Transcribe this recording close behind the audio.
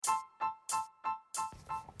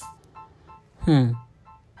Hmm.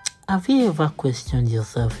 Have you ever questioned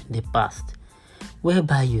yourself in the past,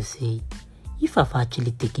 whereby you say, if I've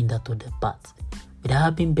actually taken that other path, would I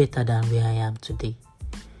have been better than where I am today?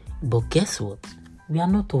 But guess what? We are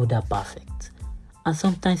not all that perfect, and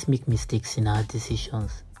sometimes make mistakes in our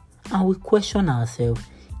decisions. And we question ourselves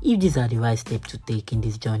if these are the right steps to take in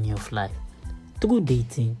this journey of life. Through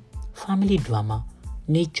dating, family drama,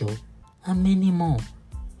 nature, and many more.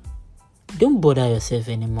 Don't bother yourself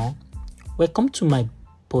anymore. Welcome to my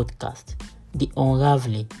podcast, The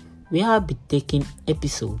Unraveling, where I'll be taking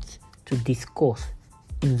episodes to discuss,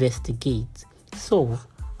 investigate, solve,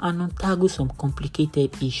 and untangle some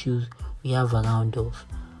complicated issues we have around us.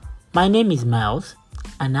 My name is Miles,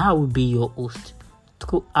 and I will be your host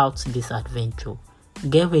throughout this adventure.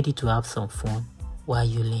 Get ready to have some fun while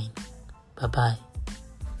you learn. Bye-bye.